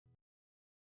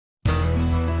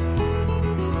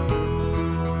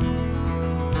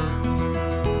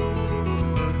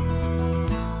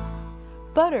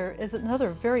Butter is another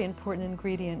very important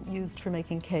ingredient used for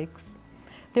making cakes.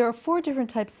 There are 4 different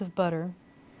types of butter.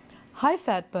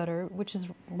 High-fat butter, which is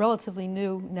relatively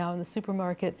new now in the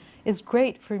supermarket, is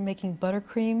great for making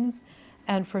buttercreams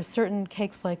and for certain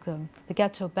cakes like the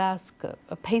gâteau basque,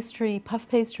 a pastry, puff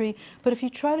pastry. But if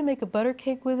you try to make a butter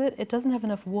cake with it, it doesn't have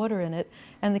enough water in it,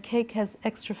 and the cake has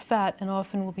extra fat and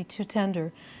often will be too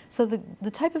tender. So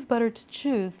the type of butter to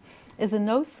choose is a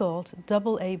no-salt,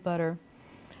 double-A butter.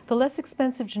 The less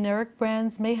expensive generic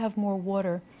brands may have more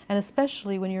water, and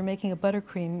especially when you're making a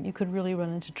buttercream, you could really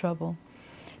run into trouble.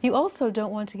 You also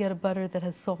don't want to get a butter that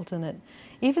has salt in it.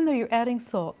 Even though you're adding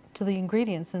salt to the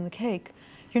ingredients in the cake,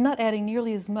 you're not adding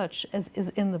nearly as much as is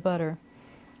in the butter.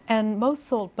 And most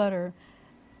salt butter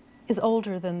is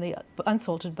older than the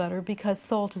unsalted butter because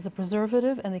salt is a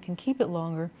preservative and they can keep it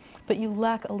longer, but you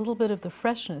lack a little bit of the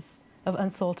freshness of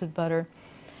unsalted butter.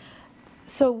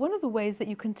 So one of the ways that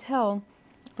you can tell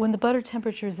when the butter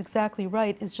temperature is exactly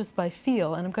right is just by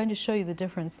feel, and I'm going to show you the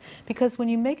difference. Because when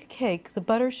you make a cake, the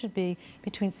butter should be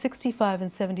between 65 and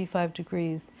 75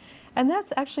 degrees. And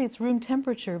that's actually its room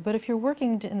temperature, but if you're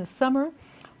working in the summer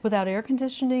without air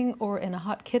conditioning or in a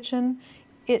hot kitchen,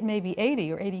 it may be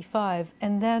 80 or 85,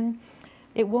 and then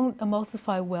it won't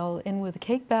emulsify well in with the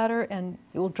cake batter, and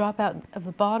it will drop out of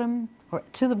the bottom or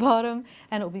to the bottom,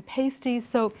 and it will be pasty.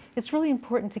 So it's really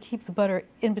important to keep the butter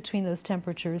in between those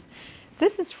temperatures.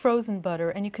 This is frozen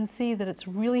butter, and you can see that it's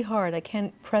really hard. I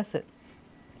can't press it.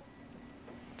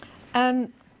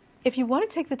 And if you want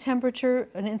to take the temperature,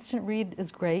 an instant read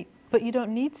is great, but you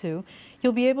don't need to.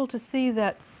 You'll be able to see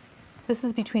that this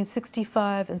is between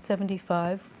 65 and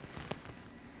 75.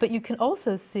 But you can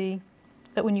also see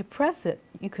that when you press it,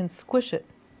 you can squish it.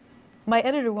 My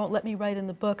editor won't let me write in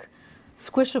the book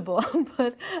squishable,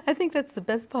 but I think that's the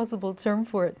best possible term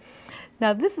for it.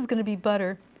 Now this is going to be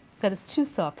butter that is too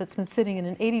soft, that's been sitting in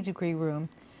an 80-degree room.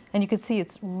 And you can see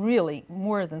it's really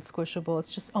more than squishable.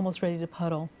 It's just almost ready to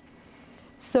puddle.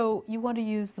 So you want to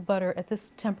use the butter at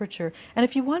this temperature. And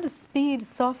if you want to speed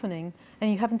softening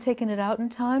and you haven't taken it out in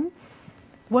time,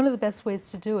 one of the best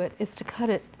ways to do it is to cut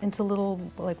it into little,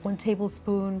 like 1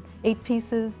 tablespoon, 8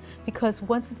 pieces, because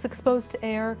once it's exposed to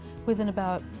air, within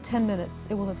about 10 minutes,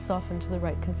 it will have softened to the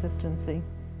right consistency.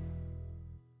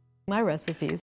 My recipes.